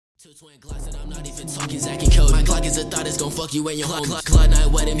Two twin Glocks and I'm not even talking Zack and Cody. My Glock is a thought, it's gon' fuck you and your home. Cloud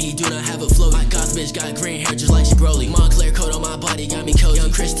 9 wet him, he do not have a float. My Goth bitch got green hair just like she Broly. Montclair coat on my body got me cold.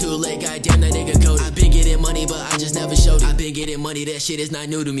 Young Chris too late, goddamn that nigga goat. I been getting money but I just never showed it. I been getting money, that shit is not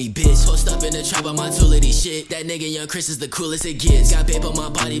new to me, bitch. Post up in the trap on my toolity shit. That nigga Young Chris is the coolest it gets. Got babe on my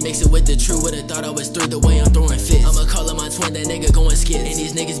body, mix it with the true. Would've thought I was through the way I'm throwing fits. I'ma call him my twin, that nigga going skits. And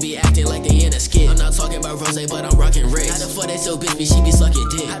these niggas be acting like they in a skit. I'm not talking about Rose, but I'm rocking Rick. How the fuck that so bitch be, she be sucking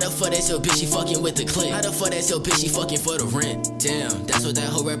dick? How the fuck that so bitch, she fucking with the clip? How the fuck that so bitch, she fucking for the rent? Damn, that's what that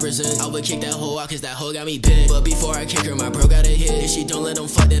hoe represents. I would kick that hoe out cause that hoe got me big. But before I kick her, my bro got a hit. If she don't let him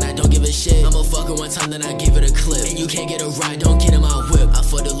fuck, then I don't give a shit. I'ma fuck her one time, then I give it a clip. And you can't get a ride, don't get in my whip. I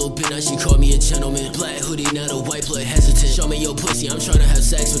fucked a little bit, now she called me a gentleman. Black hoodie, not a white blood hesitant. Show me your pussy, I'm tryna have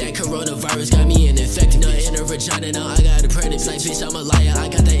sex with that coronavirus, got me an infected. Nut in her vagina, now I got a pregnant. Like bitch, I'm a liar, I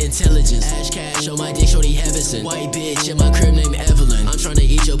got that intelligence. Ash cash on my dick, shorty Heverson. White bitch in my crib named Evelyn. I'm tryna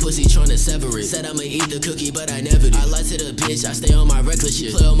eat your pussy, tryna sever it. Said I'ma eat the cookie, but I never do. I lie to the bitch, I stay on my reckless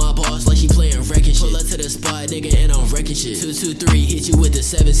shit. Play on my boss like she playing wrecking shit. Pull up to the spot, nigga, and I'm wrecking shit. 223, hit you with the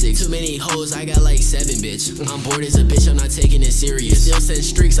 7-6. Too many hoes, I got like 7, bitch. I'm bored as a bitch, I'm not taking it serious. Still send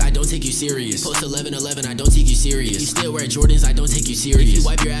streaks, I don't take you serious. Post 11-11, I don't take you serious. You still wear Jordans, I don't take you serious. If you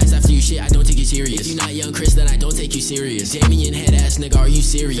wipe your ass after you shit, I don't take you serious. If you not Young Chris, then I don't take you serious. Damien head ass nigga, are you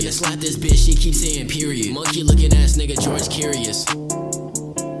serious? Finna slap this bitch, she keeps saying period. Monkey looking ass nigga, George Curious.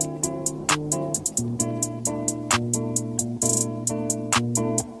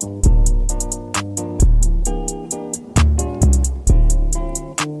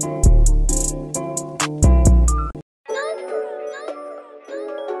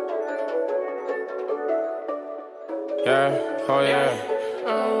 Yeah, oh yeah,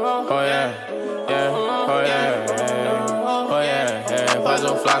 oh yeah, yeah, oh yeah, oh yeah, yeah,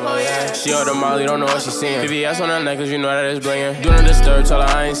 Flacco, Flacco, yeah. She on the Molly, don't know what she seeing. VVS on that neck, cause you know that it's blingin'. Do not disturb, tell her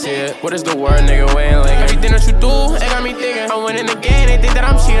I ain't see it. What is the word, nigga, we ain't linking. Everything that you do, it got me thinking. I went in the game, they think that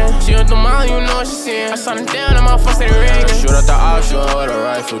I'm cheating. She on the Molly, you know what she seeing. I saw them down, and my phone steady ringing. Shoot at the option with a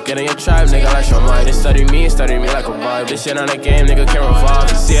rifle. Get in your tribe, nigga, like your mind. They study me like a vibe. This shit on the game, nigga, can't revolve.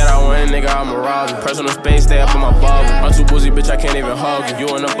 You see it, I win, nigga, I'm a robber. Personal space, stay up in my bubble. I'm too boozy, bitch, I can't even hug you.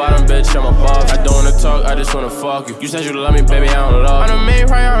 You on the bottom, bitch, I'm above. I don't wanna talk, I just wanna fuck you. You said you love me, baby, I don't love you. I'm the main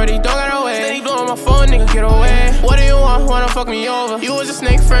priority, don't get away. Steady blowing my phone, nigga, get away. What do you want, wanna fuck me over? You was a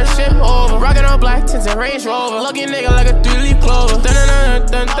snake, friendship over. Rockin' all black tints and Range Rover. Lucky nigga like a 3-leaf clover.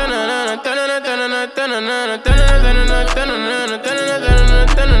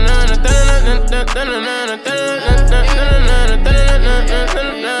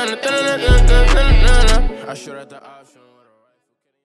 I shoot at the option.